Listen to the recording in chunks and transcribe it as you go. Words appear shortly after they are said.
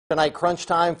Tonight, crunch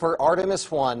time for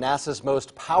Artemis 1. NASA's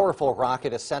most powerful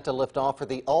rocket is set to lift off for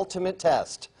the ultimate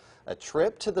test, a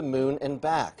trip to the moon and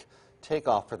back.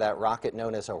 Takeoff for that rocket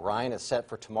known as Orion is set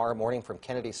for tomorrow morning from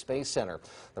Kennedy Space Center.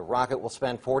 The rocket will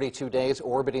spend 42 days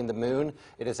orbiting the moon.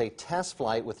 It is a test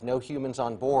flight with no humans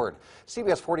on board.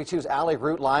 CBS 42's Allie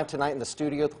Root live tonight in the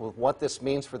studio with what this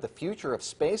means for the future of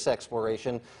space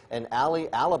exploration. And Allie,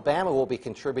 Alabama will be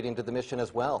contributing to the mission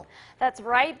as well. That's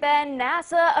right, Ben.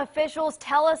 NASA officials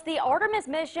tell us the Artemis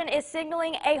mission is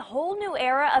signaling a whole new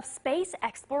era of space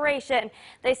exploration.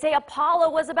 They say Apollo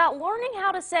was about learning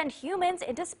how to send humans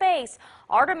into space.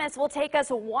 Artemis will take us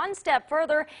one step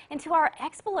further into our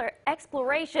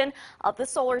exploration of the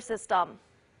solar system.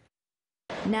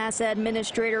 NASA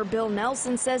Administrator Bill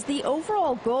Nelson says the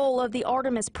overall goal of the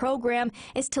Artemis program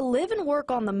is to live and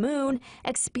work on the moon,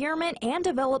 experiment and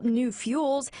develop new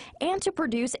fuels, and to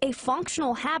produce a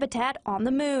functional habitat on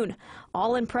the moon,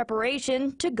 all in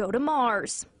preparation to go to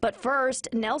Mars. But first,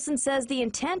 Nelson says the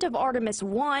intent of Artemis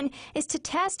 1 is to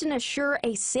test and assure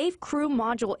a safe crew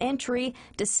module entry,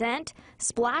 descent,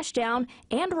 splashdown,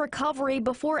 and recovery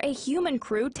before a human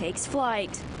crew takes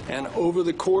flight. And over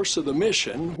the course of the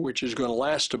mission, which is going to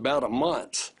last about a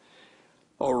month,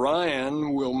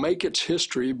 Orion will make its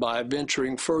history by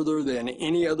venturing further than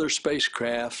any other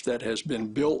spacecraft that has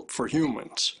been built for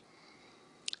humans.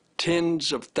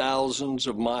 Tens of thousands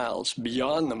of miles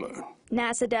beyond the moon.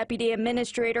 NASA Deputy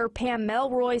Administrator Pam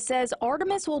Melroy says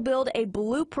Artemis will build a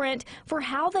blueprint for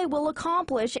how they will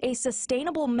accomplish a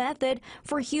sustainable method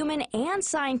for human and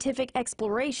scientific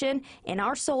exploration in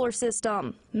our solar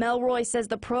system. Melroy says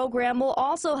the program will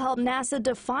also help NASA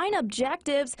define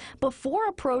objectives before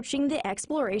approaching the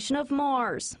exploration of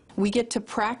Mars. We get to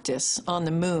practice on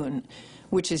the moon,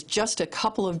 which is just a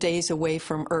couple of days away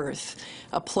from Earth,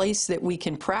 a place that we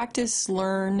can practice,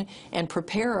 learn, and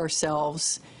prepare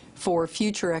ourselves for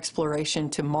future exploration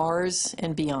to Mars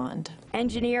and beyond.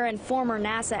 Engineer and former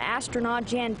NASA astronaut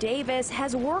Jan Davis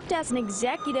has worked as an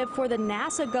executive for the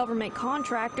NASA government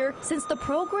contractor since the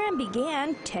program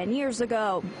began 10 years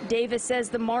ago. Davis says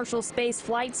the Marshall Space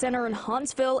Flight Center in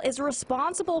Huntsville is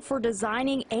responsible for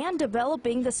designing and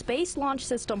developing the Space Launch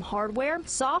System hardware,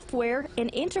 software,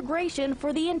 and integration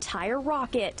for the entire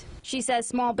rocket. She says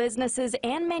small businesses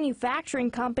and manufacturing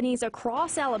companies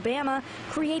across Alabama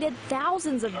created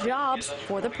thousands of jobs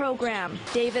for the program.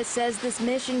 Davis says this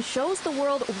mission shows the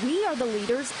world we are the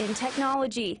leaders in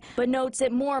technology, but notes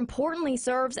it more importantly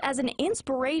serves as an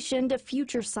inspiration to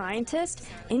future scientists,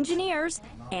 engineers,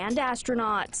 and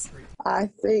astronauts.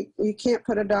 I think you can't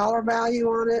put a dollar value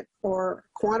on it or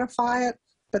quantify it,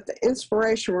 but the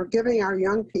inspiration we're giving our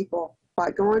young people by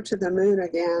going to the moon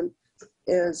again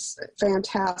is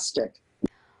fantastic.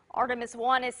 Artemis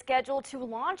 1 is scheduled to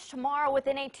launch tomorrow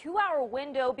within a 2-hour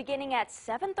window beginning at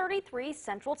 7:33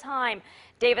 Central Time.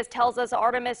 Davis tells us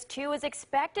Artemis 2 is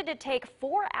expected to take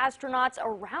 4 astronauts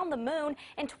around the moon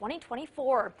in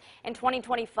 2024. In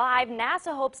 2025,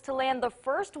 NASA hopes to land the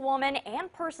first woman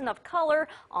and person of color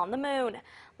on the moon.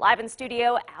 Live in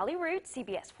studio, Allie Root,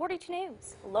 CBS 42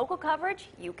 News. Local coverage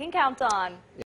you can count on.